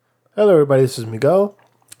Hello, everybody. This is Miguel.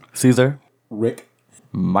 Caesar. Rick.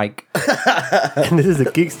 Mike. And this is the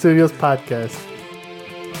Geek Studios podcast.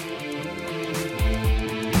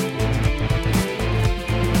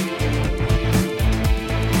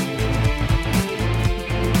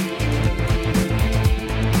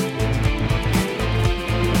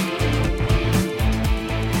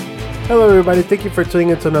 Hello, everybody. Thank you for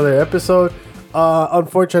tuning into another episode.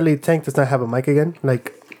 Unfortunately, Tank does not have a mic again.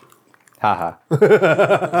 Haha.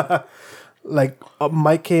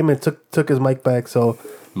 Mike came and took his mic back. So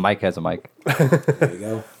Mike has a mic. There you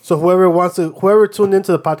go. So whoever tuned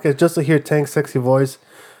into the podcast just to hear Tank's sexy voice,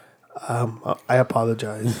 I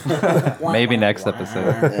apologize. Maybe next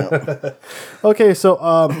episode. Okay,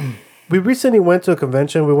 so we recently went to a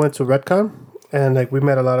convention. We went to Redcon, and we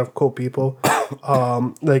met a lot of cool people.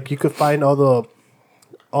 You could find all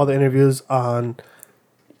the interviews on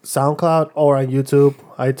SoundCloud or on YouTube,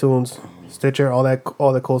 iTunes, Stitcher, all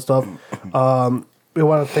the cool stuff. We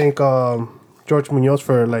want to thank George Munoz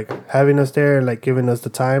for having us there, giving us the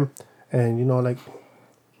time, and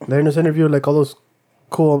letting us interview all those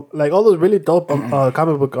cool, all those really dope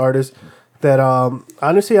comic book artists that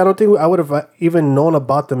honestly I don't think I would have even known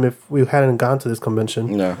about them if we hadn't gone to this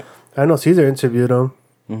convention. Yeah. I know Caesar interviewed them.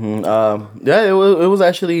 Mm-hmm. It was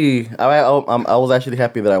actually I was actually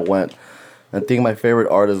happy that I went. I think my favorite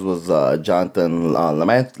artist was Jonathan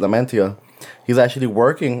Lamantia. He's actually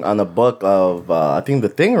working on a book of I think The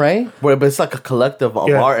Thing, right? But it's like a collective of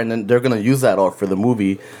art, and then they're gonna use that art for the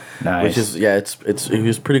movie. Nice. Which is it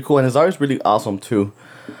was pretty cool, and his art is really awesome too.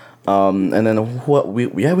 And then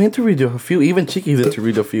we interviewed a few, even Chiqui's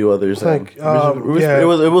interviewed a few others. It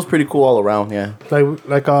was pretty cool all around. Yeah. So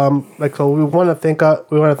we want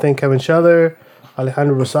to thank Kevin Scheller,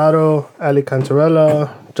 Alejandro Rosado, Ali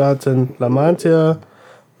Cantarella, Jonathan Lamantia,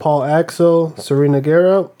 Paul Axel, Serena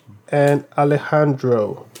Guerra, and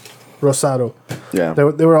Alejandro Rosado. Yeah.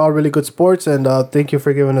 They were all really good sports, and thank you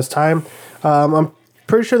for giving us time. I'm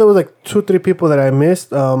pretty sure there was 2-3 people that I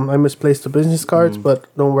missed. I misplaced the business cards, but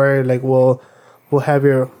don't worry. We'll have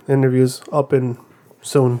your interviews up in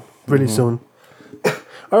soon, really soon.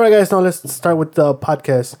 All right, guys. Now let's start with the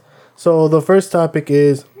podcast. So the first topic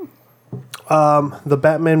is the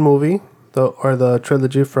Batman movie, the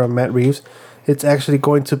trilogy from Matt Reeves. It's actually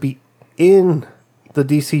going to be in the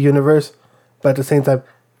DC universe, but at the same time,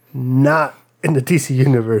 not in the DC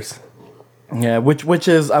universe. Yeah, which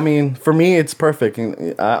is, I mean, for me, it's perfect.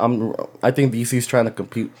 I think DC's trying to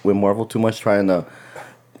compete with Marvel too much, trying to,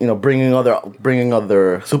 bringing other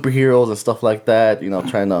superheroes and stuff like that.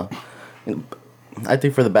 Trying to. I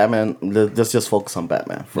think for the Batman, let's just focus on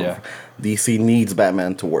Batman. DC needs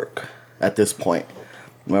Batman to work at this point.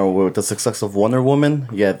 With the success of Wonder Woman,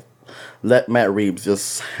 let Matt Reeves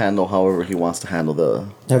just handle however he wants to handle the.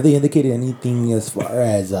 Have they indicated anything as far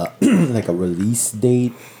as a release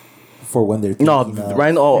date? For when they're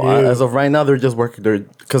right now, as of right now, they're just working.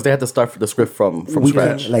 Because they had to start the script from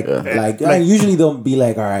scratch. Usually they'll be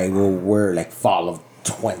all right, well, we're fall of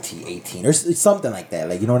 2018 or something like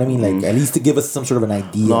that. You know what I mean? At least to give us some sort of an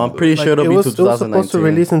idea. No, I'm pretty sure it'll be 2019. It was supposed to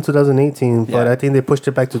release in 2018, but I think they pushed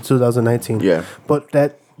it back to 2019. Yeah, but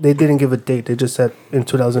that. They didn't give a date. They just said in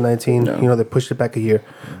 2019. No. They pushed it back a year.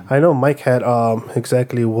 I know Mike had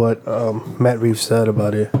exactly what Matt Reeves said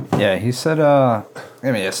about it. Yeah, he said,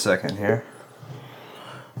 give me a second here.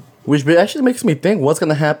 Which actually makes me think what's going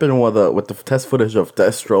to happen with the test footage of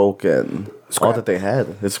Deathstroke and all that they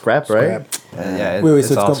had. It's scrap, right? Wait, so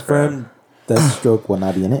it's confirmed Deathstroke will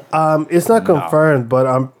not be in it? It's not confirmed,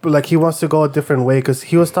 but he wants to go a different way because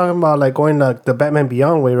he was talking about going the Batman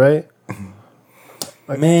Beyond way, right?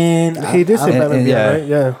 Man, he did say Batman Beyond, right?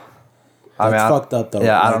 Yeah. That's fucked up, though.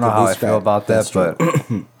 Yeah, I don't know how I feel about that, but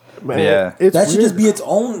man, that should just be its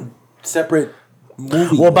own separate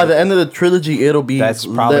movie. Well, by the end of the trilogy, it'll be. That's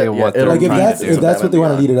probably what they're trying to do. If that's what they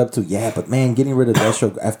want to lead it up to, yeah. But man, getting rid of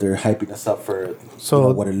Deathstroke after hyping us up for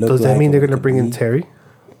what it looked like. Does that mean they're going to bring in Terry?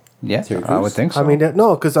 Yeah, I would think so. I mean,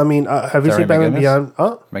 no, because have you seen Batman Beyond?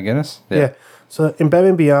 McGinnis? Yeah. So in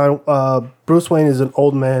Batman Beyond, Bruce Wayne is an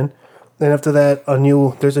old man. And after that,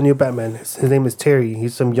 there's a new Batman. His name is Terry.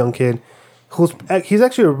 He's some young kid. He's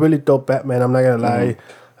actually a really dope Batman. I'm not going to lie.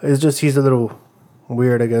 It's just he's a little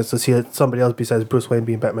weird, I guess, to see somebody else besides Bruce Wayne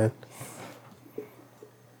being Batman.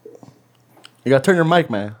 You got to turn your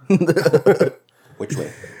mic, man. Which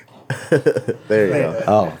way? There you go.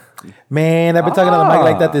 Oh. Man, I've been talking on the mic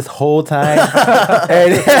like that this whole time.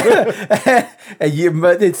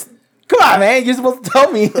 But it's... Come on, man. You're supposed to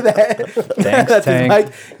tell me that. Thanks, that's Tank. His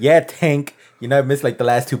mic. Yeah, Tank. I've missed the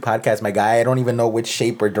last 2 podcasts, my guy. I don't even know which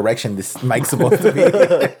shape or direction this mic's supposed to be.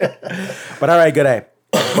 But all right, good eye.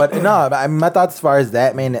 But no, my thoughts as far as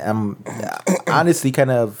that, man, I'm honestly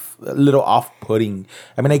kind of a little off-putting.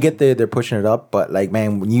 I mean, I get they're pushing it up, but like,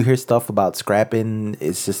 man, when you hear stuff about scrapping,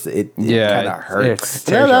 it's just it kind of hurts.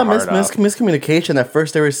 Miscommunication. At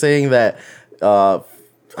first, they were saying that.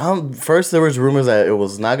 First, there was rumors that it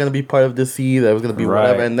was not going to be part of DC. That it was going to be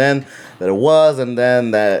whatever, and then that it was, and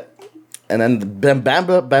then Ben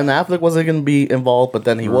Affleck wasn't going to be involved, but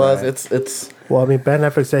then he was. It's. Well, I mean, Ben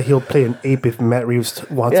Affleck said he'll play an ape if Matt Reeves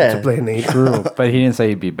wants him to play an ape. True, but he didn't say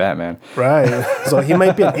he'd be Batman. Right. So he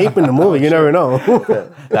might be an ape in the movie. You never know.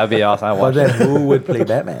 That'd be awesome. I watch then who would play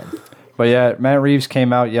Batman? But yeah, Matt Reeves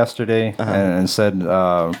came out yesterday and said,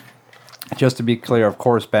 just to be clear, of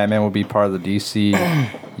course, Batman will be part of the DC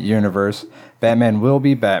universe. Batman will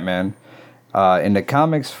be Batman. In the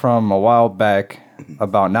comics from a while back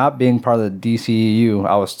about not being part of the DCEU,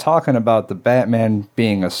 I was talking about the Batman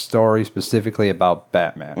being a story specifically about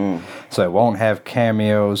Batman. So it won't have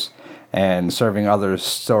cameos and serving other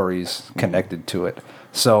stories connected to it.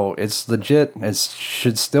 So it's legit. It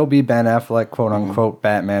should still be Ben Affleck, quote unquote,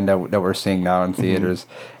 Batman that we're seeing now in theaters.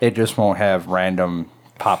 It just won't have random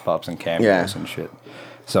pop-ups and cameos and shit.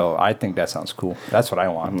 So I think that sounds cool. That's what I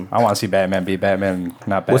want. I want to see Batman be Batman,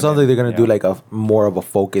 not Batman. Well, it sounds like they're gonna do like a more of a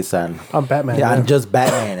focus on Batman. Yeah, on just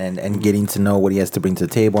Batman and getting to know what he has to bring to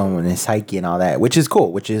the table and his psyche and all that, which is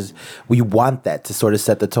cool. Which is we want that to sort of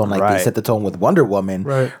set the tone, like they set the tone with Wonder Woman,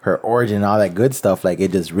 her origin, and all that good stuff. Like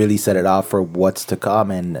it just really set it off for what's to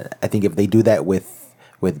come. And I think if they do that with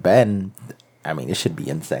Ben, I mean, it should be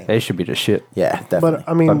insane. They should be the shit. Yeah, definitely. But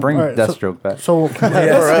I mean, bring Deathstroke back. So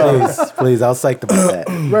yes, please, I'll psyched about that.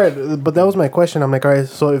 Right, but that was my question. I'm like, all right,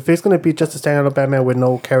 so if it's gonna be just a standalone Batman with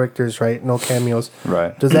no characters, right, no cameos,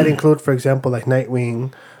 right? Does that include, for example, like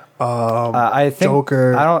Nightwing, I think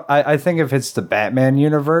Joker? I think if it's the Batman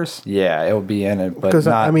universe, yeah, it'll be in it. But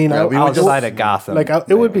not, I mean, outside of Gotham, like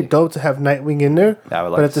it would be dope to have Nightwing in there. I would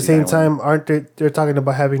like but at the same Nightwing. time, aren't they're talking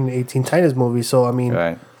about having the 18 Titans movie? So I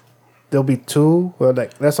mean, there'll be two. Or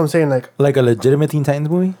like that's what I'm saying. Like a legitimate Teen Titans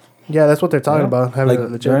movie. Yeah, that's what they're talking about. Having like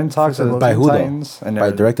a legitimate talks by who Titans, though?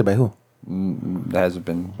 By directed by who? Hasn't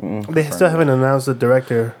been. They still haven't announced the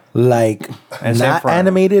director. Like not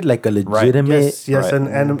animated, like a legitimate. Yes, an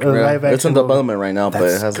live action. It's in development right now, but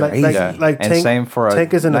it hasn't. Like and Tank, same for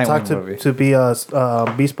Tank is in the talk to be a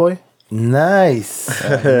Beast Boy. Nice,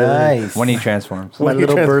 nice. When he transforms, my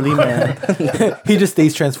little burly man. He just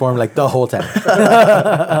stays transformed like the whole time.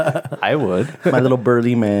 I would. My little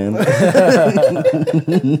burly man.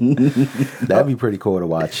 That'd be pretty cool to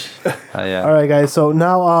watch. Yeah. All right, guys. So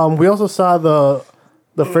now we also saw the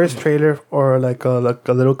first trailer or like a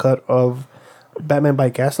little cut of Batman by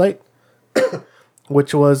Gaslight,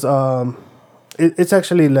 which was it's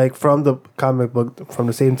actually like from the comic book from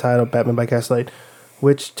the same title, Batman by Gaslight,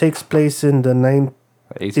 which takes place in the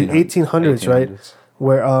 1800s, right?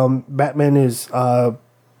 Where Batman is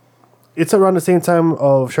it's around the same time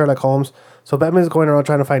of Sherlock Holmes. So Batman is going around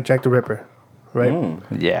trying to find Jack the Ripper, right?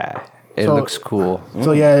 Yeah, it looks cool.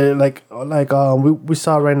 So yeah, like we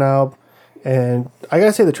saw right now, and I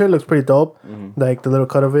gotta say the trailer looks pretty dope. Like the little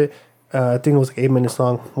cut of it, I think it was like 8 minutes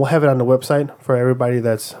long. We'll have it on the website for everybody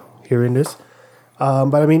that's hearing this.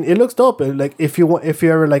 But I mean, it looks dope. Like if you're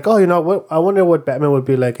ever like, oh, you know what, I wonder what Batman would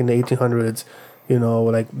be like in the 1800s. You know,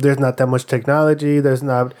 like there's not that much technology.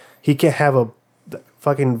 He can't have a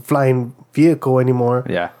fucking flying vehicle anymore.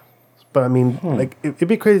 Yeah. But I mean, like it'd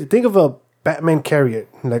be crazy. Think of a Batman chariot,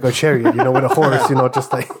 like a chariot, you know, with a horse, you know,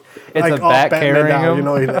 just like it's like a bat carrying down, him. you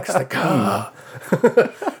know, it's like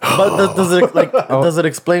But does it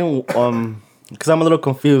explain? Because I'm a little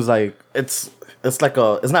confused. Like it's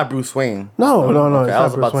not Bruce Wayne. No. Okay, I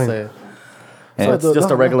was about to say. So it's just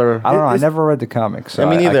a regular. I don't know. I never read the comics. So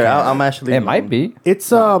me neither. I'm actually. It might be.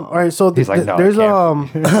 It's all right. So He's like, no, there's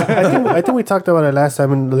I think we talked about it last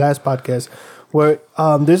time in the last podcast, where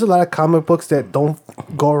there's a lot of comic books that don't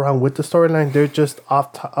go around with the storyline. They're just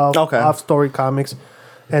off story comics,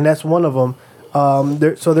 and that's one of them.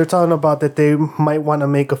 They're talking about that they might want to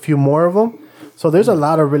make a few more of them. So there's a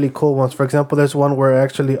lot of really cool ones. For example, there's one where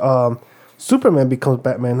actually Superman becomes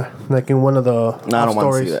Batman, like in one of the I don't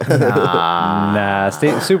want to see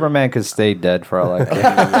that. Superman could stay dead for all I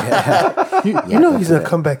care. You know he's gonna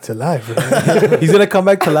come back to life. Right? He's gonna come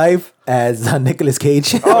back to life as Nicolas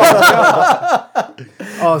Cage. So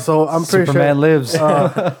I'm pretty Superman sure lives.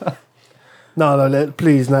 No,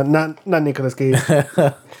 please, not Nicolas Cage.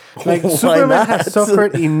 Like Superman has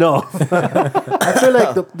suffered enough. I feel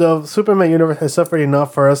like the Superman universe has suffered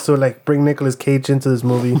enough for us to like bring Nicolas Cage into this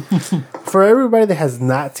movie. For everybody that has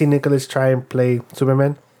not seen Nicolas try and play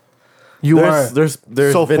Superman, there's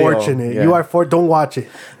so video, fortunate. yeah. You are don't watch it.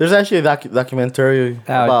 There's actually a documentary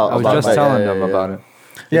I was about just that. telling them about it.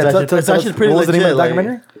 It's actually pretty what was the name legit. of the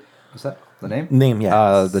documentary? Is that the name? Name,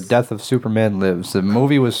 yeah. The Death of Superman Lives. The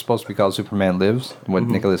movie was supposed to be called Superman Lives with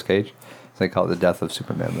Nicolas Cage. So they call it The Death of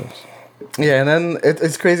Superman Lives. Yeah, and then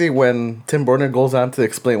it's crazy when Tim Burton goes on to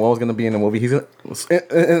explain what was going to be in the movie. He's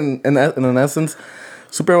in essence,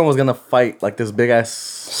 Superman was going to fight like this big ass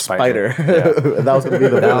spider. Yeah. That was going to be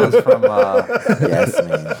the That villain. was from Yes,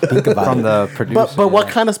 man. Think about from it. the producer. But what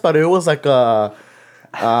kind of spider? It was like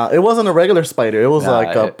it wasn't a regular spider. It was Nah,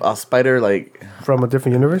 like a spider like From a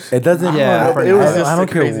different universe. It doesn't. Yeah, it was I just don't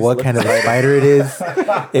a care crazy what kind of a spider it is.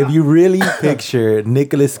 If you really picture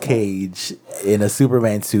Nicolas Cage in a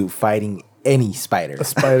Superman suit fighting any spider,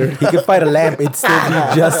 he could fight a lamp. It'd still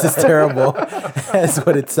be just as terrible as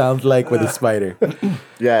what it sounds like with a spider.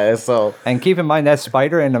 yeah. So And keep in mind that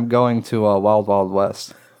spider ended up going to Wild Wild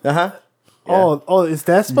West. Oh, is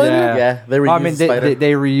that spider? Yeah, they reused I mean, the spider.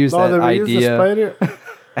 they reused Oh, that they reused the idea. spider.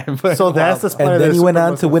 and put So it that's the Wild spider. And then that he went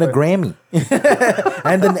Superman on to was win a gonna Grammy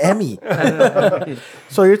and an Emmy. fight.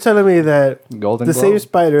 So you're telling me that Golden the same Globe.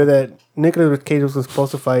 spider that Nicolas Cage was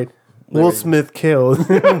supposed to fight, Will Smith killed.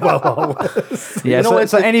 Wow. Yeah, You know what,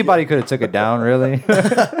 so it's- anybody could have took it down, really.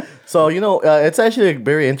 So it's actually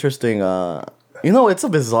very interesting. It's a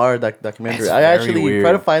bizarre documentary. It's I very actually weird.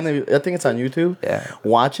 try to find it. I think it's on YouTube. Yeah.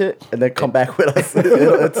 Watch it and then come back with us.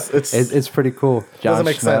 It's pretty cool. John Doesn't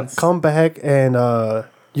make Schmidt. sense. Come back and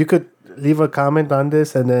you could leave a comment on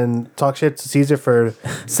this and then talk shit to Caesar for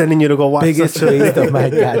sending you to go watch Biggest this. waste of my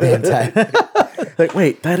goddamn time. Like,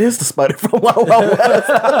 wait, that is the spider from Wild Wild West.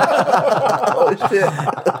 Oh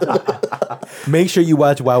shit! Make sure you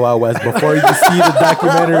watch Wild Wild West before you see the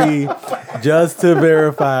documentary, just to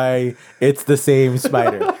verify it's the same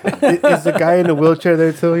spider. Is the guy in the wheelchair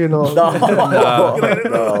there too? You know.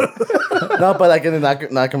 No, but like in the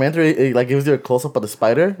documentary, it like gives you a close up of the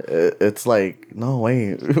spider. It's like, no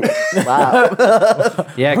way. Wow.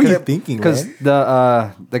 Yeah, What are you thinking, Because man?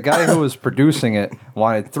 the guy who was producing it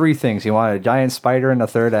wanted three things. He wanted a giant spider in the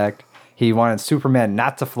third act. He wanted Superman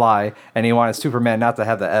not to fly, and he wanted Superman not to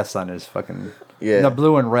have the S on his fucking Yeah. the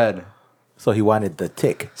blue and red. So he wanted the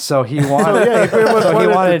tick. So he wanted yeah, he pretty much so he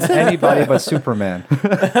wanted wanted anybody but Superman.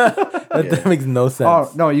 That makes no sense.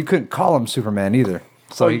 Oh no, you couldn't call him Superman either.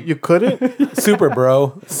 So So he, you couldn't? Super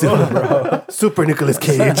bro. Super bro. Super Nicolas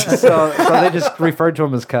Cage. so they just referred to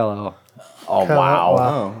him as Kal-El. Oh,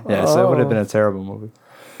 wow. Yeah, so it would have been a terrible movie.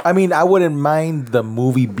 I mean, I wouldn't mind the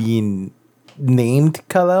movie being named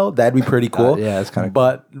Kal-El. That'd be pretty cool. Yeah, it's kinda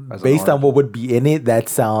But cool. As an based on orange. what would be in it, that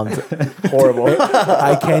sounds Horrible.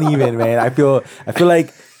 I can't even, man. I feel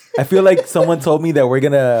like someone told me that we're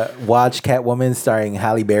gonna watch Catwoman starring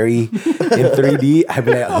Halle Berry in 3D. I'd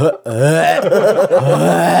be like,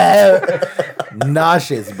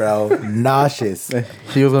 nauseous, bro, nauseous.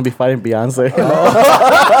 She was gonna be fighting Beyonce.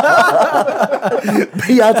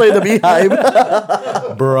 Beyonce in the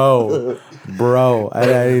Beehive. bro. I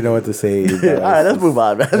don't even know what to say. All right, let's move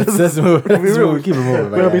on, man. Let's move. Keep it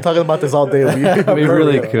moving. We're gonna be talking about this all day. We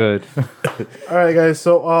really could. All right, guys.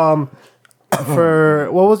 So for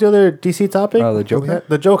what was the other DC topic? The Joker?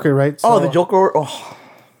 The Joker, right? Oh, So- the Joker. Oh.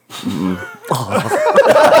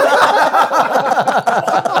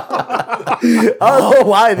 I don't know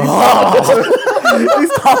why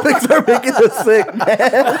these topics are making us sick,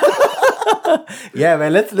 man. Yeah,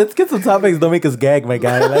 man. Let's get some topics. Don't make us gag, my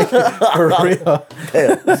guy. Like for real.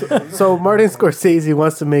 So Martin Scorsese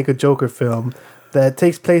wants to make a Joker film that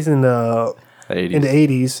takes place in the 80s. in the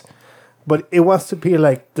 80s, but it wants to be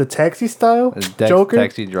like the Taxi style Joker.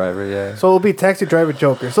 Taxi driver, yeah. So it'll be Taxi Driver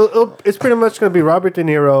Joker. So it's pretty much going to be Robert De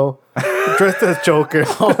Niro dressed as Joker.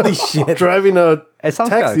 Holy shit. Driving a It sounds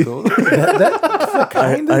kind taxi. of cool.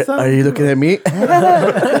 Are you looking at me?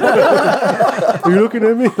 Are you looking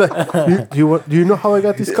at me like, do you know how I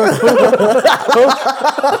got these cars? Tell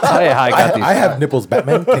you how I got these. I have nipples,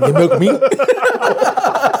 Batman. Can you milk me?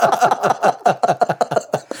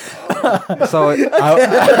 So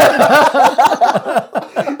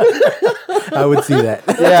I would see that.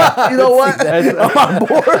 yeah, You know what?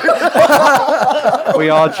 we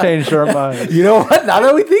all changed our minds. You know what? Now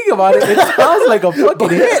that we think about it, it sounds like a fucking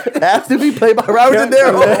hit. It has to be played by Robert De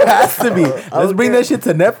Niro. It has to be. Let's bring that shit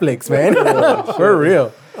to Netflix, man. For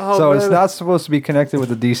real. So it's not supposed to be connected with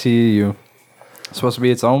the DCEU. It's supposed to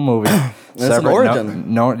be its own movie. It's an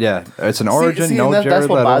origin. No, yeah, it's an origin. See, no and Jared that's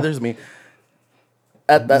what Leto. bothers me.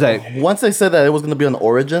 once they said that it was going to be an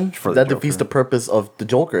origin, For the that Joker. defeats the purpose of the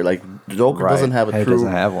Joker. Like the Joker doesn't have a He true.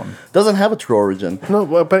 doesn't have one. Doesn't have a true origin.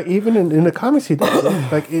 No, but even in the comics, he does.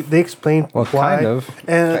 They explain Well, why. kind of.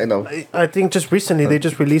 And Kind of. I think just recently they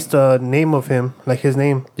just released a name of him, like his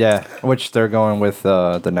name. Yeah, which they're going with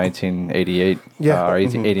the 1988, Yeah. or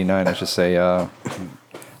 1889, I should say.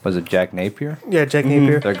 Was it Jack Napier? Yeah, Jack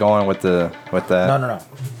Napier. They're going with that.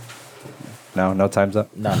 No. No time's up.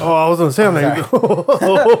 No. Oh, I was gonna say, I'm like,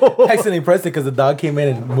 I accidentally pressed it because the dog came in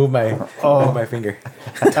and moved my finger.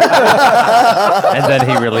 And then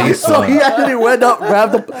he released So one. he actually went up,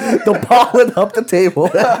 grabbed the ball, and up the table.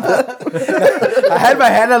 I had my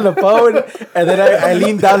hand on the phone, and then I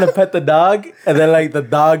leaned down to pet the dog, and then like the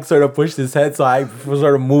dog sort of pushed his head, so I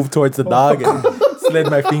sort of moved towards the dog and slid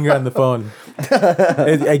my finger on the phone.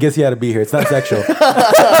 I guess he had to be here. It's not sexual.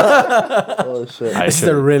 Oh shit! I It's should-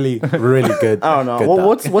 a really, really good. I don't know. good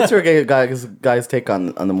Well, dog. what's your guys take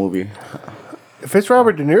on the movie? if it's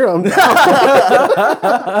Robert De Niro,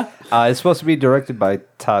 I'm It's supposed to be directed by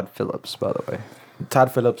Todd Phillips, by the way.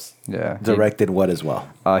 Todd Phillips Yeah. directed what as well?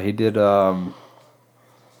 He did.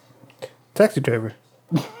 Taxi Driver.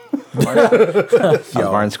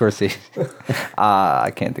 Martin Scorsese.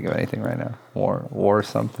 I can't think of anything right now. War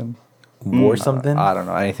something. Or something. I don't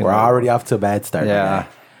know anything. We're like- already off to a bad start. Yeah.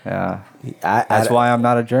 That's why I'm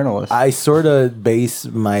not a journalist. I sort of base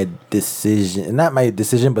my decision, not my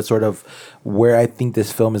decision, but sort of where I think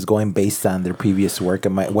this film is going based on their previous work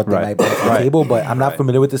and what they Right. might bring to the Right. table. But I'm not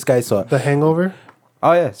familiar with this guy, so The Hangover.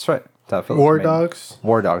 Oh yeah, that's right. Todd Phillips War made- Dogs.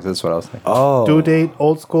 War Dogs. That's what I was thinking. oh, Due Date.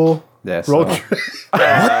 Old School. Yeah. Road So.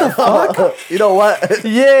 Trip. You know what?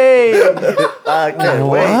 Yay! I can't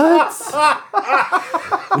wait.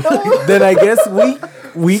 then I guess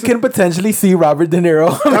we can potentially see Robert De Niro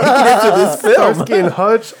making it to this film. Starsky and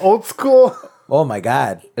Hutch. Old School. Oh my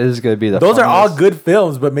God, This is gonna be the. those are all funniest- good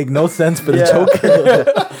films, but make no sense for the Joker.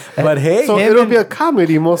 But hey, So it'll be a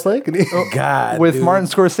comedy, most likely. God, with dude. Martin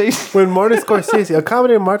Scorsese. When Martin Scorsese, a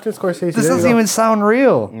comedy of Martin Scorsese. This There you doesn't go. even sound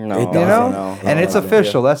real. No, It You doesn't. know, no, and it's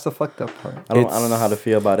official. That's the fucked up part. I don't know how to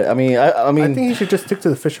feel about it. I mean, I I mean. think he should just stick to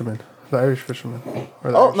the fisherman, the Irish fisherman.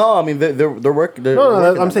 Or the Oh Irish- no! I mean, they're working. No,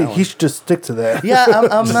 working I'm on saying that he one. should just stick to that. Yeah,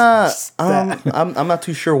 I'm not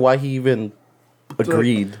too sure why he even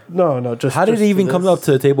agreed. No, just. How did just it even to come this. up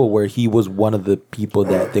to the table where he was one of the people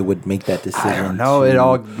that they would make that decision? I don't know. It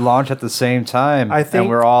all launched at the same time. I think- and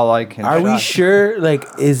we're all like, in Are we shock. sure? Like,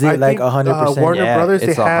 is I it like think, 100%? Warner Yeah, Brothers,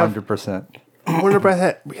 it's they have- 100%. Warner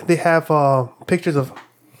Brothers, they have pictures of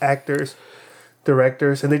actors,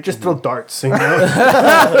 directors, and they just throw darts. You know?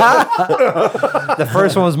 The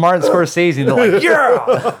first one was Martin Scorsese. And they're like,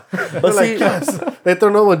 yeah. But see, Yes. They throw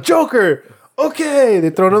another one, Joker. Okay. They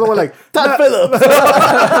throw another one like Todd Phillips.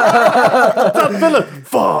 Todd Phillips.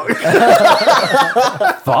 Fuck.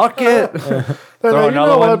 Fuck it. Throw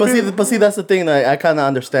another one. But see, that's the thing. I kind of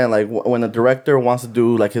understand. Like when a director wants to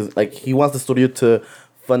do he wants the studio to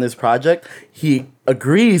fund his project, he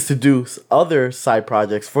agrees to do other side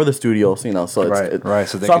projects for the studios. You know, so it's Right.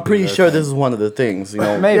 So they So I'm could do pretty their sure thing. this is one of the things. You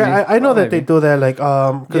know, Maybe. Yeah, I know that they Maybe. do that. Like,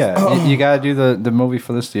 'cause- Yeah, you gotta do the movie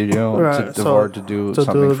for the studio right, to do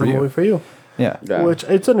something for the you. movie for you. Yeah. Yeah. Which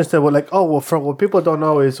it's understandable. Like, oh well, from what people don't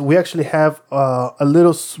know is we actually have a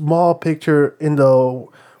little small picture in the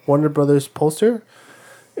Warner Brothers poster.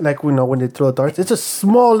 Like we know when they throw darts, it's a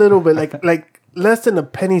small little bit, like less than a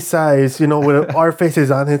penny size. You know, with our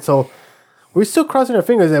faces on it. So we're still crossing our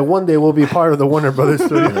fingers that one day we'll be part of the Warner Brothers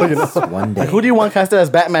studio. You know, One day. who do you want casted as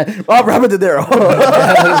Batman? Oh, Robert De Niro.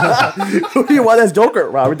 Who do you want as Joker?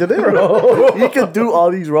 Robert De Niro. He can do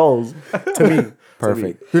all these roles. To me,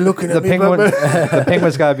 Perfect. you're looking The at me, penguin. Batman. The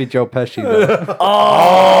penguin's gotta be Joe Pesci. Though.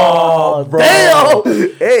 oh, bro. Damn.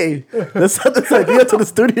 Hey, let's send this idea to the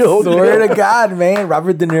studio. Swear to God, man.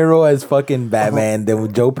 Robert De Niro as fucking Batman.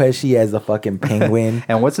 Then Joe Pesci as the fucking Penguin.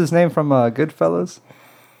 And what's his name from Goodfellas?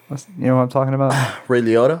 You know what I'm talking about? Ray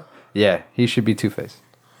Liotta. Yeah, he should be Two-Face.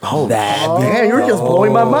 Oh, that. Damn, you're just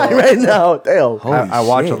blowing my mind right now. Damn. Holy I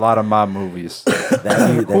watch a shit. lot of mob movies.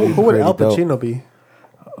 Who would Al Pacino be?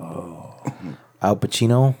 Al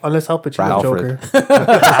Pacino? Unless Al Pacino's Alfred. Joker.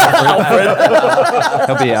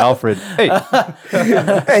 He'll be Alfred.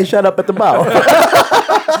 Hey, shut up at the mouth.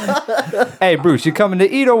 Hey, Bruce, you coming to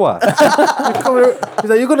eat or what? He's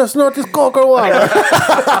like, you gonna snort this coke or what?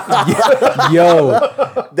 Yo,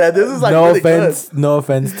 That this is like no really offense. No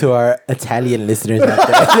offense to our Italian listeners out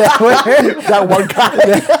there. good. That one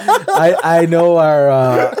guy. I know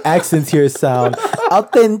our accents here sound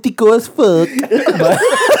authentico as fuck.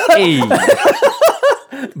 Hey.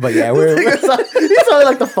 But yeah, we're He sounded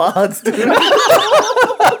like the Fonz, dude.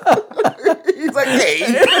 He's like, hey.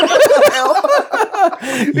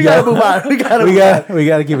 We gotta move on. We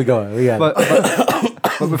gotta keep it going. We got.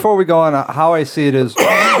 But before we go on, how I see it is,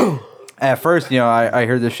 at first, I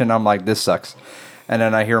hear this shit and I'm like, this sucks, and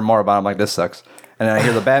then I hear more about it, I'm like, this sucks, and then I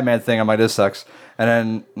hear the Batman thing, I'm like, this sucks, and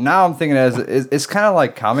then now I'm thinking it's kind of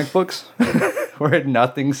like comic books. Where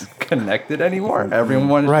nothing's connected anymore.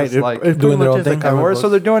 Everyone's just like doing their own thing. So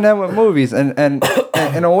they're doing that with movies, and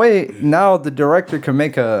in a way, now the director can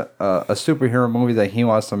make a superhero movie that he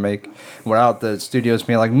wants to make without the studios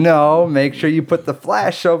being like, no, make sure you put the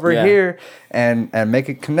Flash over here and make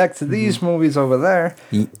it connect to these movies over there.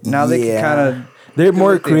 Now they can kind of. They're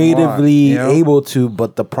more creatively able to,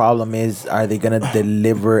 but the problem is, are they gonna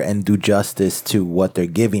deliver and do justice to what they're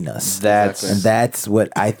giving us? That's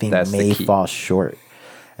what I think may fall short.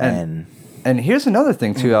 And here's another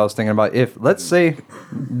thing too. I was thinking about, if let's say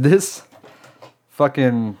this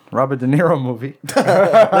fucking Robert De Niro movie,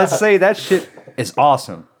 let's say that shit is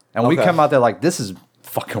awesome, and we come out there like, this is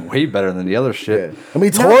fucking way better than the other shit. Yeah. I mean,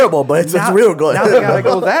 it's horrible, but it's real good. Now they gotta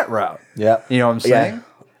go that route. Yeah, you know what I'm saying. Yeah.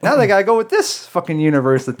 Now they gotta go with this fucking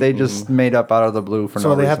universe that they just made up out of the blue for no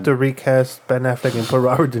reason. So they have to recast Ben Affleck and put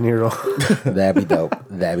Robert De Niro. That'd be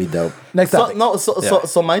dope. Next topic.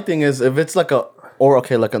 So my thing is, if it's like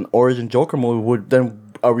like an origin Joker movie, then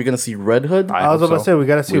are we gonna see Red Hood? I was about to say we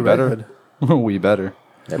gotta see Red Hood. We better.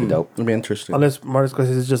 That'd be dope. It'd be interesting. Unless Martin Scorsese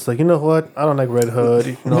is just like, you know what? I don't like Red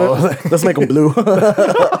Hood. Let's make him blue.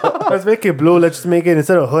 Let's make it blue. Let's just make it,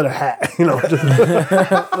 instead of a hood, a hat. Just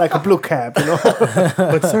like a blue cap.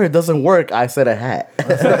 But sir, it doesn't work. I said a hat.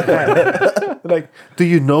 Like, do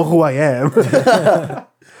you know who I am?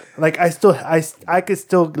 Like, I could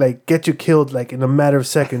still like get you killed like in a matter of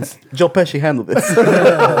seconds. Joe Pesci handled this.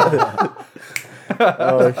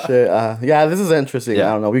 Oh shit! Yeah, this is interesting.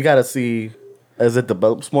 I don't know. We gotta see as it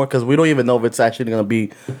develops more, because we don't even know if it's actually gonna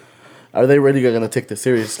be. Are they really gonna take this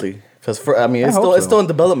seriously? Because it's still in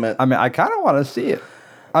development. I mean, I kind of want to see it.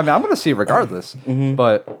 I mean, I'm gonna see it regardless.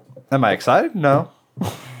 But am I excited? No.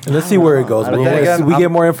 Let's see where it goes. We get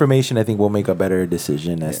more information. I think we'll make a better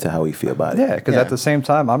decision as to how we feel about it. Yeah, because at the same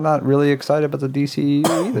time, I'm not really excited about the DCU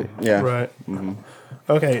either. Yeah. Right. Mm-hmm.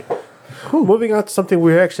 Okay. Cool. Moving on to something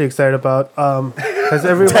we're actually excited about. Has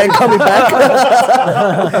everyone Tank coming back?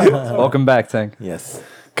 Welcome back, Tank. Yes.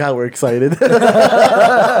 God, we're excited.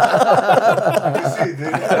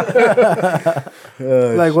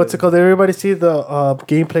 Like, what's it called? Did everybody see the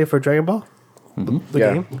gameplay for Dragon Ball? The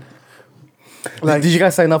game? Like, did you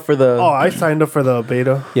guys sign up for the... Oh, I signed up for the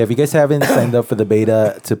beta. Yeah, if you guys haven't signed up for the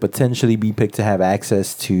beta to potentially be picked to have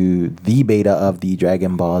access to the beta of the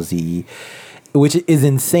Dragon Ball Z, which is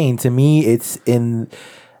insane. To me,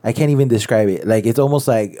 I can't even describe it. Like, it's almost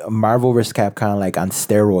like Marvel vs. Capcom, like on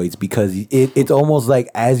steroids, because it's almost like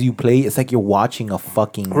as you play, it's like you're watching a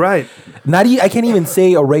fucking right. I can't even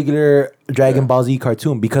say a regular Dragon Ball Z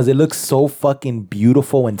cartoon, because it looks so fucking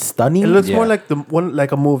beautiful and stunning. It looks more like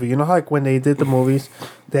like a movie. You know how, like, when they did the movies,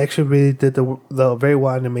 they actually really did the very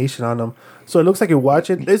well animation on them. So it looks like you're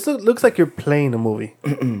watching. It looks like you're playing a movie.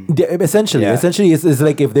 Essentially, it's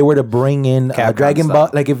like if they were to bring in a Dragon Ball,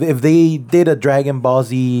 like if they did a Dragon Ball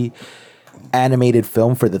Z animated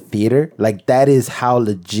film for the theater, like that is how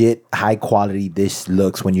legit high quality this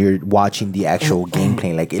looks when you're watching the actual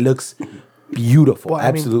gameplay. Like, it looks beautiful, well,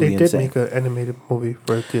 absolutely they insane. did make an animated movie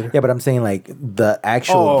for a theater. Yeah, but I'm saying like the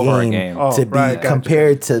actual game to be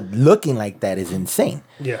compared to looking like that is insane.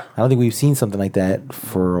 Yeah, I don't think we've seen something like that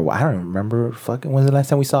for a while. I don't remember fucking when's the last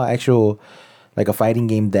time we saw actual like a fighting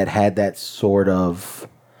game that had that sort of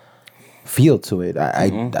feel to it. I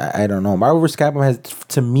don't know. Marvel vs. Capcom has,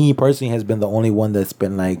 to me personally, has been the only one that's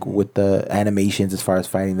been like with the animations as far as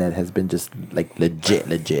fighting that has been just like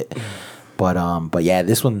legit. But yeah,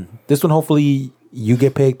 this one hopefully you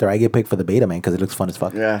get picked or I get picked for the beta, man, because it looks fun as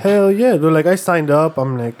fuck. Yeah. Hell yeah, dude. Like, I signed up.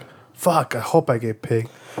 I'm like, fuck, I hope I get picked.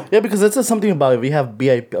 Yeah, because it says something about if you have a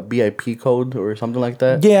BIP code or something like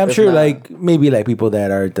that. Yeah, I'm sure not, like maybe like people that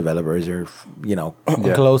are developers or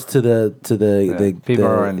close to the people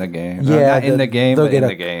are in the game. Yeah, not in the game, they'll but get in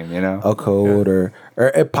the game, you know. A code or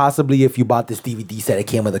possibly if you bought this DVD set, it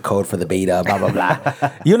came with a code for the beta, blah blah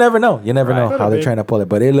blah. You never know. You never know how they're trying to pull it,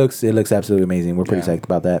 but it looks absolutely amazing. We're pretty psyched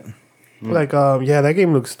about that. Like, that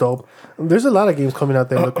game looks dope. There's a lot of games coming out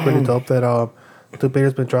that look pretty dope that the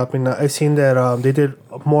beta's been dropping. I've seen that they did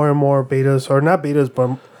more and more betas, or not betas,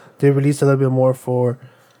 but they released a little bit more for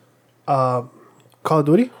Call of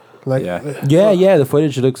Duty. Like, yeah, the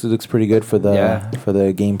footage looks pretty good for the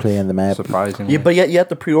gameplay and the map. Surprisingly, yeah, but yet you have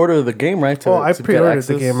to pre-order the game, right? I pre-ordered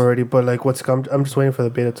the game already, but like I'm just waiting for the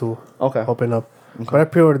beta to open up. Okay. But I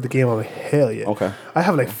pre-ordered the game. I'm like, hell yeah. Okay. I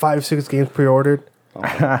have like 5-6 games pre-ordered.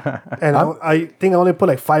 And I think I only put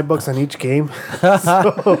like $5 on each game.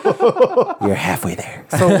 You're halfway there.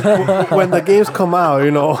 So when the games come out,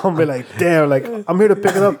 I'll be like, damn, like I'm here to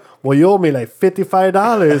pick it up. Well, you owe me like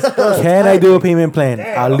 $55. Can I do a payment plan?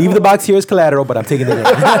 I'll leave the box here as collateral, but I'm taking it in.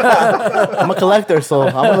 I'm a collector, so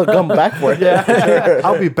I'm gonna come back for it. Yeah.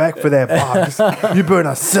 I'll be back for that box. You better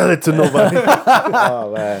not sell it to nobody.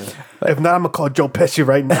 Oh man. If not, I'm gonna call Joe Pesci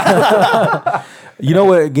right now. You know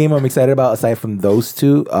what game I'm excited about aside from those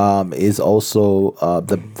two is also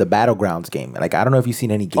the Battlegrounds game. Like I don't know if you've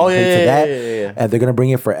seen any gameplay to that. Yeah. And they're gonna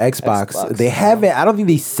bring it for Xbox. They haven't. I don't think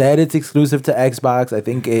they said it's exclusive to Xbox. I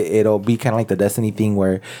think it'll be kind of like the Destiny thing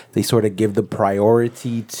where they sort of give the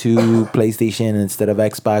priority to PlayStation instead of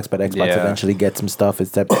Xbox, but Xbox eventually gets some stuff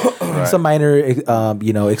except some minor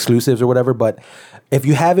exclusives or whatever. But if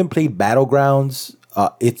you haven't played Battlegrounds,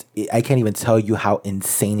 I can't even tell you how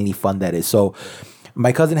insanely fun that is. So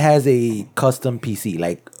my cousin has a custom PC,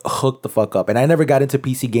 like hooked the fuck up. And I never got into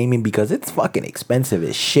PC gaming because it's fucking expensive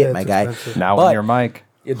as shit, my guy. Now on your mic.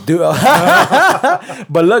 Dude,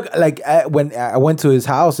 but look, like when I went to his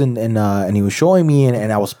house and he was showing me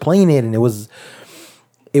and I was playing it and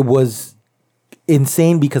it was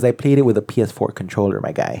insane because I played it with a PS4 controller,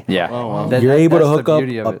 my guy. Yeah. Oh, wow. You're able to hook up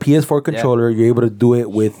a PS4 controller. Yeah. You're able to do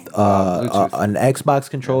it with an Xbox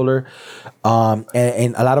controller.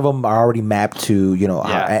 And a lot of them are already mapped to,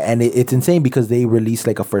 and it's insane because they release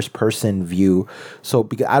like a first person view. So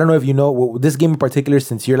because I don't know if you know this game in particular,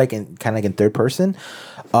 since you're like kind of like in third person,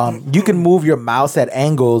 you can move your mouse at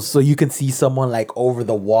angles so you can see someone like over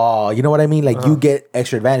the wall. You know what I mean? Like you get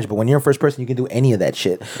extra advantage. But when you're in first person, you can do any of that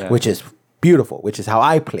shit, which is beautiful, which is how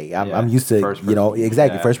I play. I'm used to, first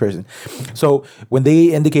person. So when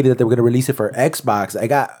they indicated that they were going to release it for Xbox, I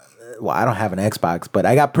don't have an Xbox, but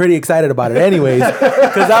I got pretty excited about it anyways.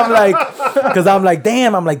 Because I'm like,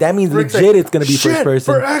 damn, that means legit it's going to be first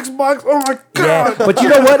person. For Xbox, oh my God. Yeah, but you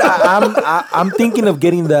know what? I'm thinking of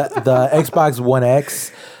getting the Xbox One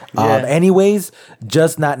X. Anyways,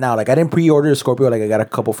 just not now. Like I didn't pre-order the Scorpio. Like I got a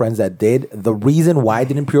couple friends that did. The reason why I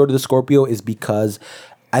didn't pre-order the Scorpio is because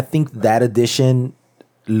I think that edition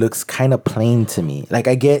looks kind of plain to me. Like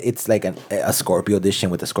I get it's like a Scorpio edition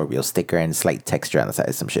with a Scorpio sticker and slight texture on the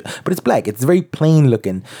side, some shit. But it's black. It's very plain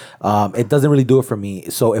looking. It doesn't really do it for me.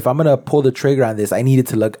 So if I'm gonna pull the trigger on this, I need it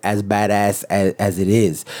to look as badass as it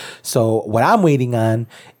is. So what I'm waiting on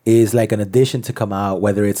is like an edition to come out,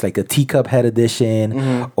 whether it's like a teacup head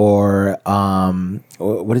edition or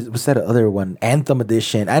what's that other one? Anthem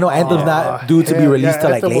edition. I know Anthem's not due to be released till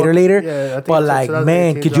like later. Yeah, but like,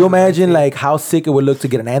 man, could you imagine like how sick it would look to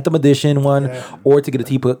get an Anthem edition one or to get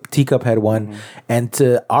a teacup head one and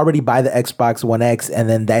to already buy the Xbox One X and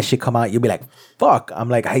then that shit come out, you'll be like, fuck. I'm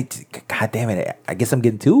like, God damn it. I guess I'm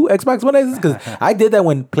getting two Xbox One X's because I did that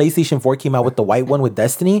when PlayStation 4 came out with the white one with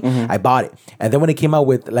Destiny. I bought it. And then when it came out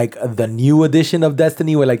with like the new edition of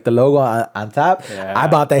Destiny with like the logo on top, I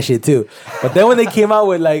bought that shit too. But then when they came out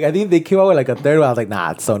with like, I think they came out with like a third one, I was like,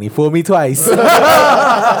 nah, Sony fooled me twice. You're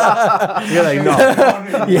like,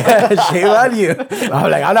 no. Yeah, shame on you. I'm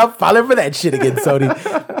like, I'm not falling for that shit again, Sony.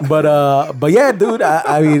 But yeah, dude,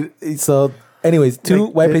 I mean, so anyways, two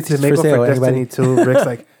white PlayStations for sale. For Destiny 2, Rick's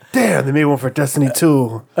like, damn, they made one for Destiny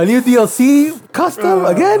 2. A new DLC custom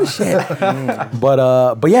again? Shit. But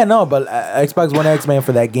Xbox One X, man,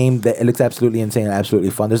 for that game, it looks absolutely insane and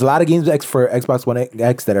absolutely fun. There's a lot of games for Xbox One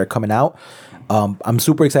X that are coming out. I'm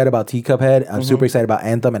super excited about Teacup Head. I'm super excited about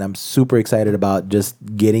Anthem, and I'm super excited about just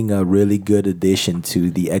getting a really good addition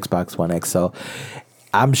to the Xbox One X. So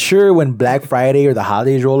I'm sure when Black Friday or the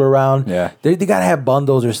holidays roll around, they gotta have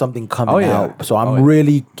bundles or something coming out. So I'm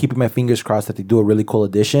really keeping my fingers crossed that they do a really cool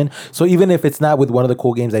edition. So even if it's not with one of the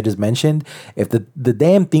cool games I just mentioned, if the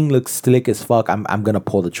damn thing looks slick as fuck, I'm gonna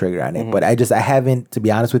pull the trigger on it. But I haven't, to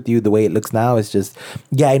be honest with you, the way it looks now, it's just,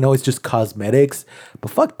 I know it's just cosmetics,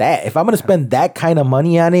 but fuck that. If I'm gonna spend that kind of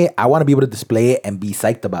money on it, I want to be able to display it and be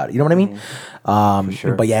psyched about it. You know what I mean? For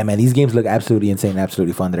sure. But yeah, man, these games look absolutely insane,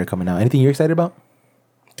 absolutely fun that are coming out. Anything you're excited about?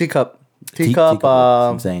 Teacup.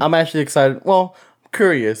 I'm actually excited. Well,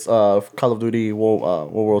 curious. Call of Duty,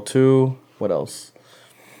 World War II. What else?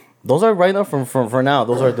 Those are right now for now.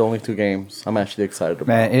 Those are the only two games I'm actually excited about.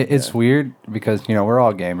 Man, it's weird because we're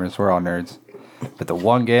all gamers, we're all nerds, but the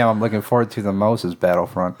one game I'm looking forward to the most is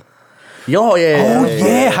Battlefront.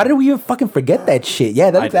 Yeah. How did we even fucking forget that shit?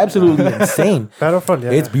 Yeah, that looks absolutely insane. Battlefront,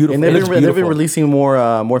 it's beautiful. And they've been releasing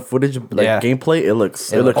more footage, gameplay. It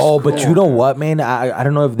looks. Oh, but you know what, man? I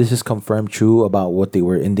don't know if this is confirmed true about what they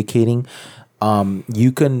were indicating.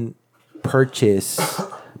 You can purchase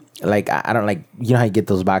like I don't like, you know how you get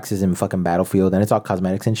those boxes in fucking Battlefield and it's all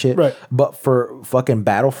cosmetics and shit. Right. But for fucking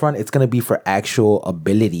Battlefront, it's gonna be for actual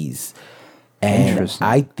abilities, and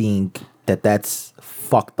I think that's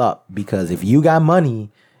fucked up because if you got money,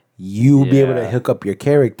 you'll be able to hook up your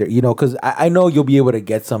character, you know, because I know you'll be able to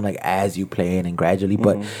get some like as you play it and gradually,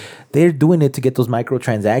 but they're doing it to get those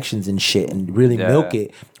microtransactions and shit and really milk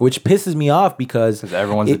it, which pisses me off because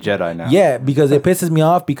everyone's a Jedi now. Yeah, because it pisses me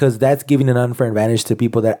off because that's giving an unfair advantage to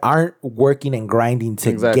people that aren't working and grinding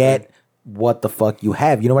to get what the fuck you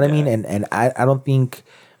have. You know what I mean? And I don't think.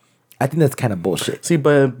 I think that's kind of bullshit. See,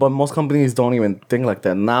 but most companies don't even think like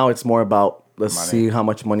that. Now it's more about let's see how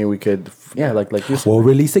much money we could. Yeah, like you said. We'll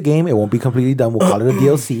release a game. It won't be completely done. We'll call it a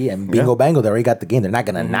DLC, and bingo bango, they already got the game. They're not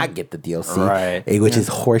gonna not get the DLC, right? Which is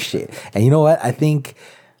horseshit. And you know what? I think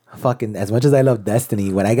fucking as much as I love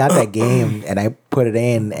Destiny, when I got that game and I put it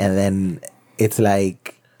in, and then it's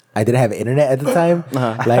like. I didn't have internet at the time.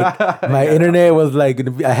 Like my internet was like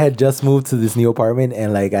I had just moved to this new apartment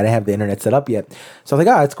and like I didn't have the internet set up yet. So I was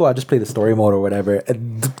like, oh, it's cool. I'll just play the story mode or whatever.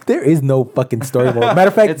 And there is no fucking story mode. Matter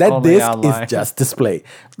of fact, that disc is just display.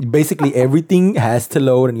 Basically, everything has to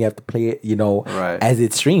load and you have to play it, you know, as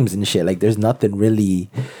it streams and shit. Like there's nothing really.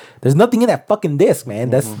 There's nothing in that fucking disc,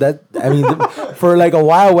 man. I mean, for like a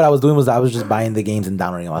while, what I was doing was I was just buying the games and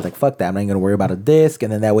downloading them. I was like, fuck that. I'm not gonna worry about a disc.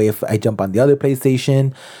 And then that way, if I jump on the other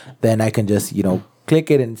PlayStation, then I can just, you know,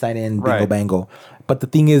 click it and sign in, bingo bango. But the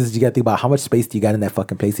thing is, you gotta think about how much space do you got in that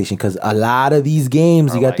fucking PlayStation? Because a lot of these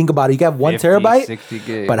games, you gotta think about it. You got 1 terabyte, 60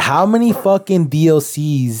 gigs. but how many fucking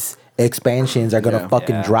DLCs expansions are gonna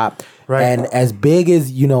fucking drop? Right. And as big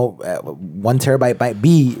as, you know, 1 terabyte might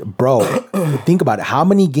be, bro, think about it. How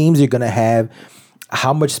many games you're going to have,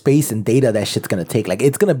 how much space and data that shit's going to take. Like,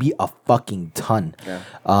 it's going to be a fucking ton.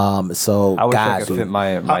 Yeah. So, I wish I could fit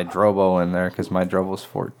my Drobo in there because my Drobo's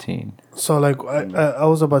 14. So, like, I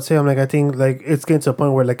was about to say, I think, like, it's getting to a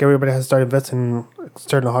point where, like, everybody has to start investing in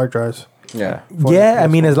external hard drives. Yeah. Yeah, I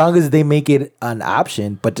mean, as long as they make it an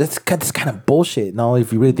option, but that's kind of bullshit. No,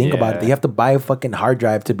 if you really think about it, you have to buy a fucking hard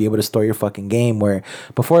drive to be able to store your fucking game. Where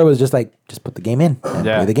before it was just like, just put the game in and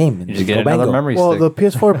play the game. And you just get another memory stick. Well, the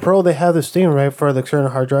PS4 Pro, they have this thing, right, for the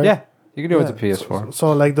external hard drive. Yeah. You can do it with the PS4.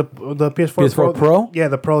 So like the PS4 Pro? Yeah,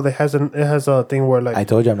 the Pro it has a thing where like I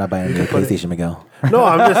told you I'm not buying a PlayStation, Miguel. No,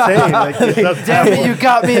 I'm just saying like damn it, you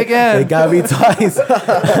got me again. They got me twice.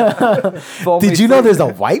 Did you know there's a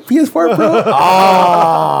white PS4 Pro?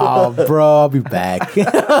 Oh, bro, I'll be back.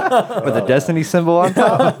 With the Destiny symbol on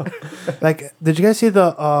top. Like, did you guys see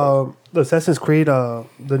the Assassin's Creed the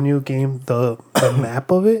new game, the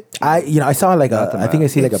map of it? I saw like I think I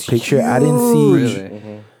see like a picture. Huge. I didn't see.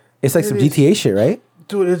 Really? It's like some GTA shit, right?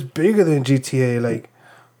 Dude, it's bigger than GTA.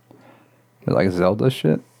 Like Zelda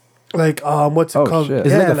shit. Like what's it called? Shit.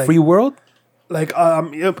 Is it like a free world? Like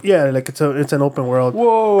yeah, like it's an open world.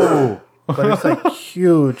 Whoa! But it's like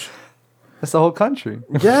huge. That's the whole country.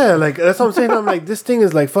 Yeah, like that's what I'm saying. I'm like, this thing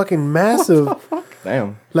is like fucking massive.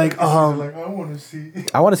 Damn. Like I want to see.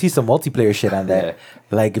 I want to see some multiplayer shit on that.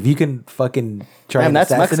 Like if you can fucking try and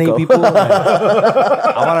assassinate Mexico. people.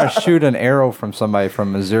 I want to shoot an arrow from somebody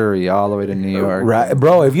from Missouri all the way to New York. Right,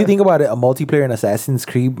 bro. If you think about it, a multiplayer in Assassin's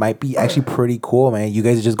Creed might be actually pretty cool, man. You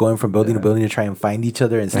guys are just going from building to building to try and find each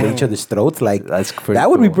other and slit each other's throats. Like that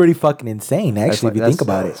would be pretty fucking insane. Actually, if you think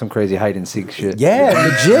about it, some crazy hide and seek shit. Yeah,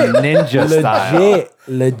 legit, ninja style.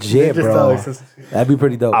 legit, bro. That'd be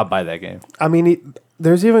pretty dope. I'll buy that game. I mean,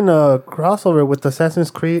 there's even a crossover with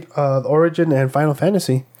Assassin's Creed Origin and Final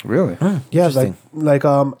Fantasy. Really? Yeah, like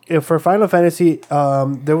if for Final Fantasy,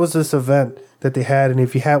 there was this event that they had, and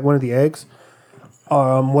if you had one of the eggs,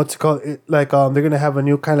 what's it called? They're gonna have a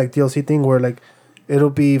new kind of like DLC thing where like it'll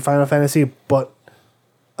be Final Fantasy but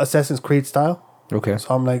Assassin's Creed style. Okay.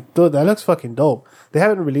 So I'm like, dude, that looks fucking dope. They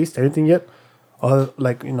haven't released anything yet, or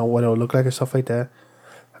like what it'll look like or stuff like that.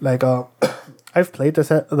 Like I've played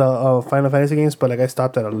the Final Fantasy games, but like I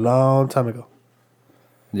stopped that a long time ago.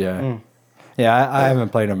 Yeah. Yeah, I haven't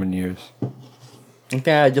played them in years.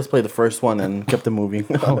 Yeah, I just played the first one and kept it moving.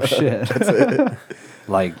 Oh shit! That's it.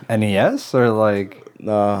 Like NES or like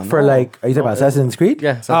for like, are you talking about Assassin's Creed?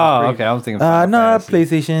 Yeah. Okay. I'm thinking. No,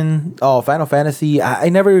 PlayStation. Oh, Final Fantasy. I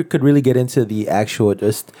never could really get into the actual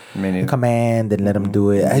just command and let them do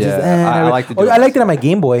it. I liked it on my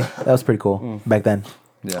Game Boy. That was pretty cool back then.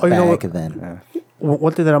 Yeah. Oh, you know what? Then. Yeah.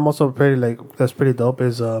 One thing that I'm also that's pretty dope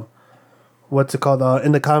is what's it called?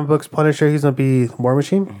 In the comic books, Punisher, he's gonna be War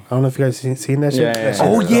Machine. I don't know if you guys seen that shit.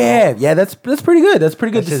 Yeah. That's pretty good. That's a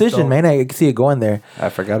pretty good decision, man. I can see it going there. I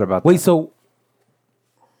forgot about. Wait, so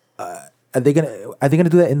Are they gonna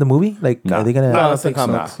do that in the movie? Like, are they gonna? I No, don't it's a think so.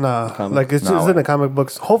 comic. Nah, like it's No just in the comic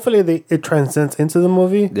books. Hopefully, it transcends into the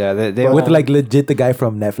movie. Yeah, they With won't- like legit the guy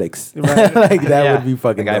from Netflix, Right. like that yeah, would be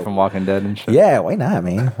fucking. the guy dope. from Walking Dead and shit. Yeah, why not,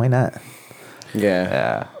 man? Why not?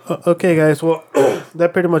 Yeah. Yeah. Okay, guys. Well,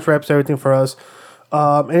 that pretty much wraps everything for us.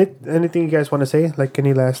 Anything you guys want to say? Like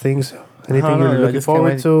any last things? Anything you're looking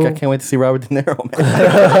forward to? I can't wait to see Robert De Niro,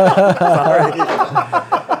 man.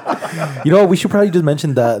 You know what? We should probably just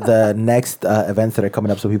mention the next events that are coming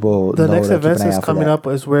up, so people. The know next to keep an event eye that's out for coming that. up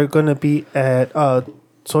is we're gonna be at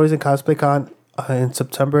Toys and Cosplay Con in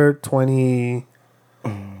September 25th,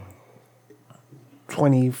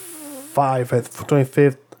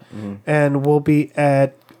 and we'll be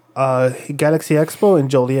at Galaxy Expo in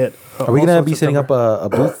Joliet. Are we gonna be setting up a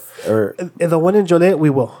booth or? The one in Joliet? We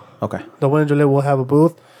will. Okay. The one in Joliet will have a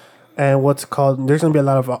booth. And what's called, there's going to be a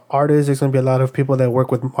lot of artists. There's going to be a lot of people that work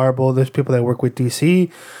with Marvel. There's people that work with DC.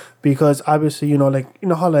 Because obviously, you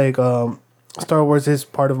know how like Star Wars is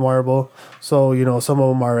part of Marvel. So, some of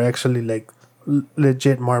them are actually like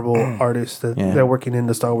legit Marvel artists that they're working in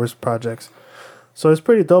the Star Wars projects. So it's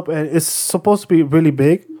pretty dope. And it's supposed to be really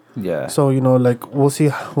big. Yeah. So, like we'll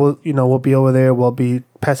see. We'll be over there. We'll be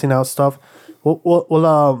passing out stuff.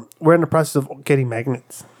 We're in the process of getting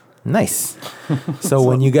magnets. Nice. So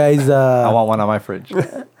when you guys I want one on my fridge.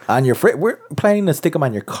 on your we're planning to stick them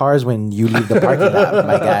on your cars when you leave the parking lot,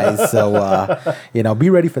 my guys. So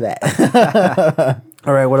be ready for that.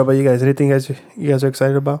 All right. What about you guys? Anything you guys are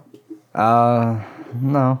excited about?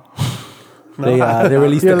 No. They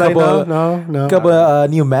released a You're like, couple no. couple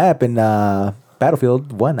new map in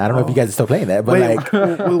Battlefield 1. I don't know if you guys are still playing that,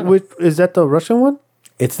 but Wait, is that the Russian one?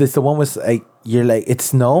 it's the one with like it's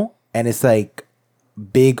snow and it's like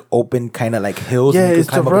big open kind of like hills. Yeah, and you it's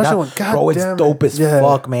can the climb up and Russian down. one. God Bro, it's damn it. dope as Yeah.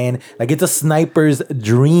 fuck, man. Like it's a sniper's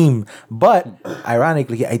dream. But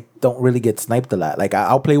ironically, I don't really get sniped a lot. Like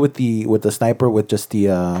I'll play with the sniper with just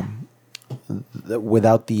the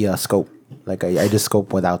without the scope. Like I just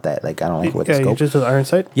scope without that. Like I don't like with the Yeah, you scope. just do the iron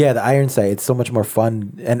sight. Yeah, the iron sight. It's so much more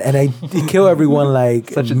fun, and I kill everyone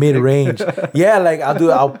like mid range. Yeah, like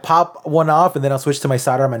I'll pop one off, and then I'll switch to my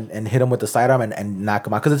sidearm and hit them with the sidearm and knock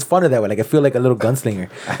them out because it's funner that way. Like I feel like a little gunslinger.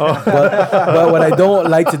 But what I don't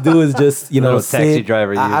like to do is just Little sit. taxi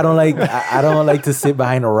driver, I don't like I don't like to sit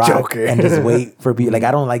behind a rock Joker. and just wait for people. Like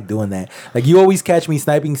I don't like doing that. Like you always catch me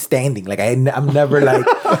sniping standing. Like I'm never like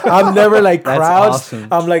That's crouched. awesome.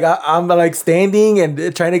 I'm like standing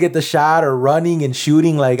and trying to get the shot or running and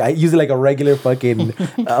shooting. Like I use it like a regular fucking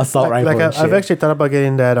assault rifle. Like and I've shit. actually thought about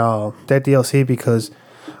getting that DLC because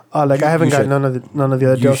I haven't got should. none of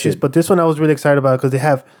the other You DLCs, should. but this one I was really excited about because they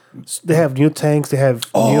have new tanks, they have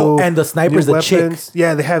new and the sniper's new the chick. weapons.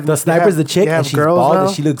 Yeah, they have The sniper's the chick they and have she's girls bald now.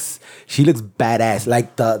 and she looks badass.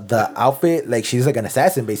 Like the outfit, like she's like an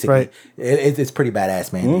assassin basically. Right. It's pretty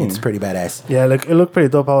badass, man. It's pretty badass. Yeah, like it looked pretty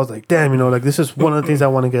dope. I was like, damn, like this is one of the things I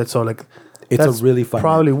want to get. So like, It's that's a really fun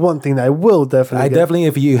probably one thing that I will definitely. I get. definitely,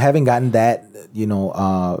 if you haven't gotten that,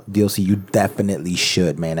 DLC, you definitely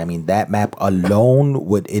should, man. I mean, that map alone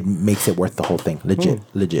makes it worth the whole thing. Legit.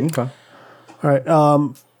 Okay. All right.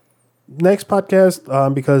 Next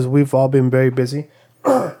podcast, because we've all been very busy,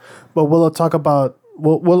 but we'll talk about.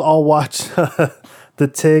 We'll all watch The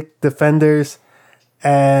Tick, Defenders,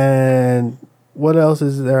 and what else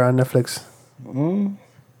is there on Netflix?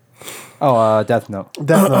 Death Note.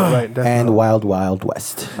 Death Note, right? Death And Note. Wild Wild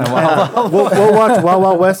West. We'll watch Wild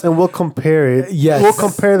Wild West and we'll compare it. Yes. We'll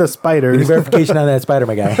compare the Any spiders. verification on that Spider,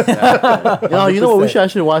 my guy. You know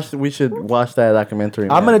what? We should watch that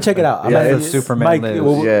documentary. I'm man. gonna check it out. Yeah, I'm it's Superman Mike, Lives.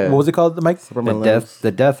 what was it called, Mike? Superman Lives.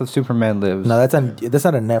 The death of Superman Lives. No, that's not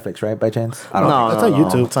on Netflix, right? By chance? I don't know. It's on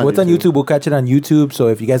YouTube. It's What's on YouTube? We'll catch it on YouTube. So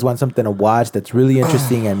if you guys want something to watch that's really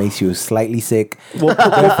interesting and makes you slightly sick, We'll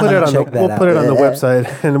put it on Check that we'll put it on the out.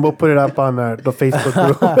 website and we'll put it up on the Facebook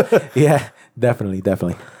group. yeah, definitely.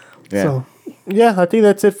 Yeah. So yeah, I think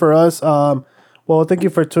that's it for us. Well, thank you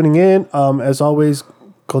for tuning in. As always,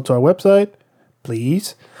 go to our website,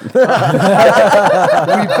 please. We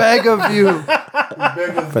beg of you.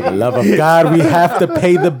 For the love of God, we have to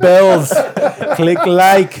pay the bills. Click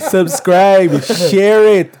like, subscribe, share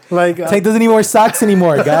it. Like Tank doesn't need more socks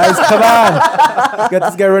anymore, guys. Come on. Got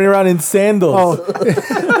this guy running around in sandals.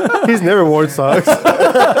 he's never worn socks.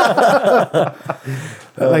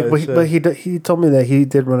 But he told me that he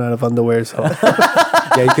did run out of underwear. So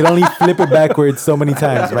Yeah, you can only flip it backwards so many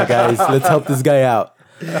times, my guys. Let's help this guy out.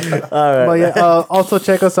 But yeah, also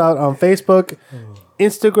check us out on Facebook,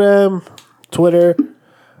 Instagram, Twitter,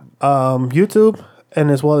 YouTube,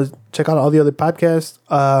 and as well as check out all the other podcasts.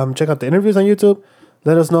 Check out the interviews on YouTube.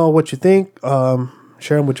 Let us know what you think.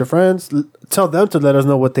 Share them with your friends. Tell them to let us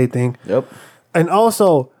know what they think. Yep. And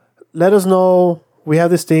also, let us know. We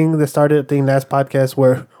have this thing that started, I think, last podcast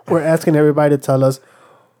where we're asking everybody to tell us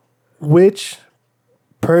which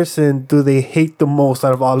person do they hate the most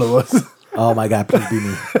out of all of us. Oh my God, please be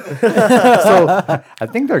me. So I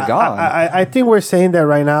think they're gone. I think we're saying that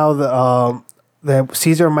right now. That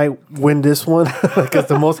Caesar might win this one because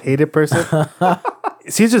the most hated person.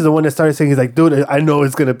 Caesar's the one that started saying, he's like, dude, I know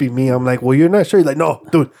it's gonna be me. I'm like, well, you're not sure. He's like, no,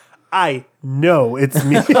 dude, I know it's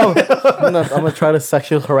me. I'm gonna try to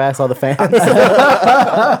sexually harass all the fans.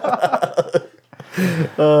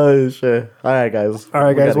 Oh shit! All right, guys. All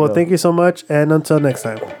right, guys. Well, thank you so much, and until next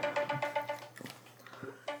time.